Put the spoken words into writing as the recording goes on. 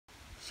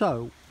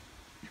So,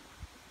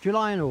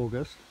 July and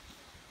August,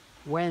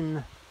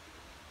 when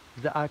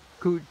the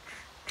Akua,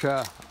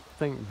 I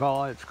think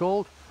bar it's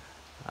called,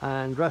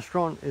 and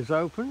restaurant is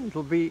open,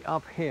 it'll be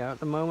up here. At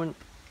the moment,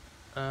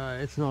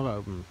 it's not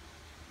open,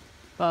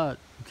 but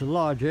it's a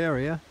large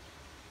area.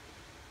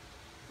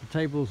 The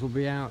tables will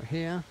be out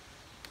here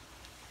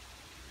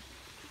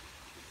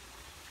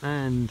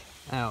and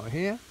out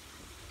here,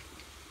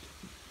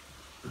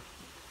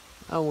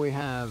 and we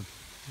have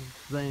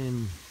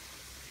then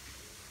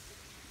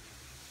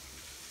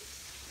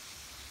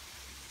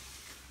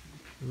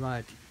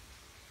right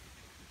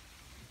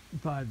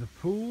by the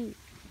pool,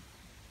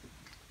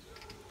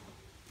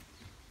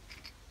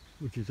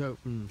 which is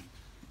open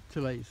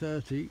till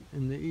 8:30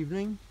 in the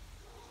evening.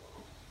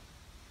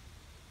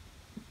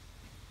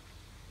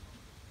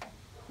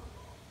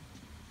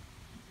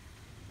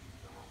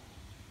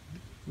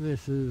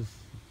 This is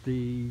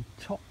the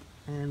top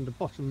and the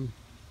bottom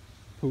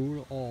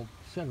pool of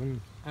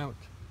 7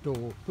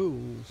 outdoor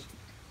pools.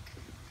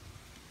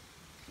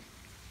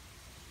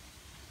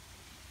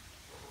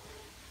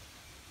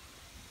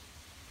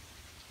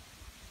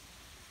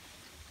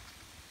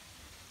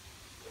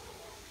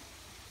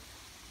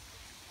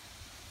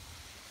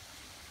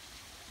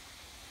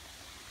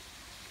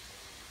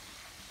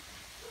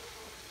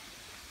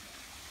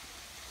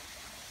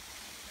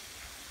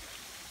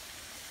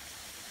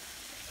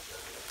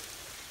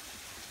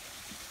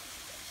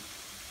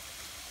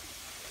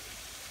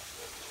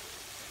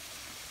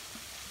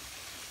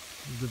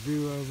 The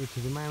view over to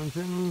the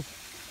mountains.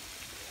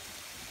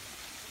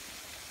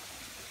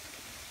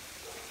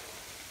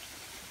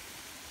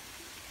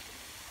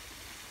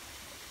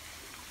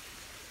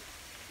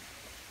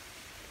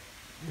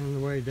 And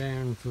the way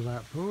down to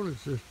that pool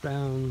is just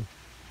down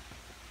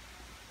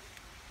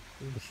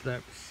the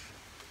steps.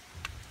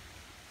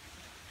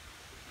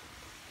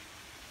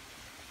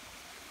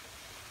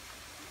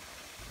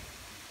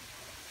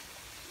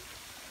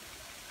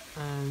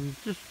 And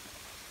just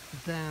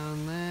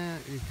down there,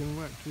 you can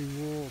actually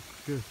walk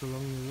just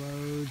along the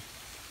road,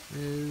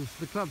 is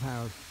the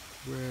clubhouse,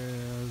 where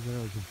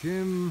there's a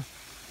gym,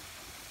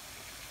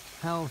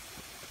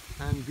 health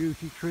and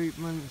beauty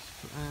treatments,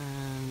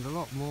 and a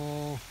lot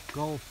more,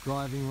 golf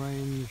driving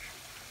range.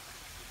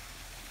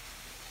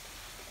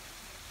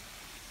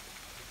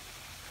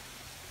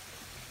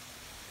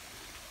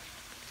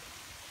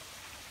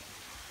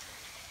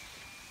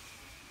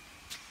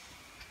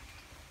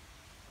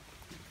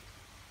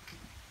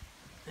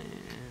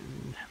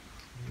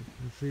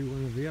 See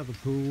one of the other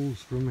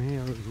pools from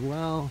here as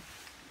well.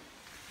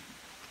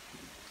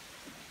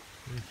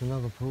 There's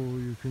another pool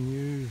you can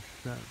use.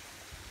 That's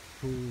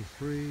pool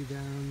 3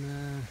 down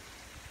there.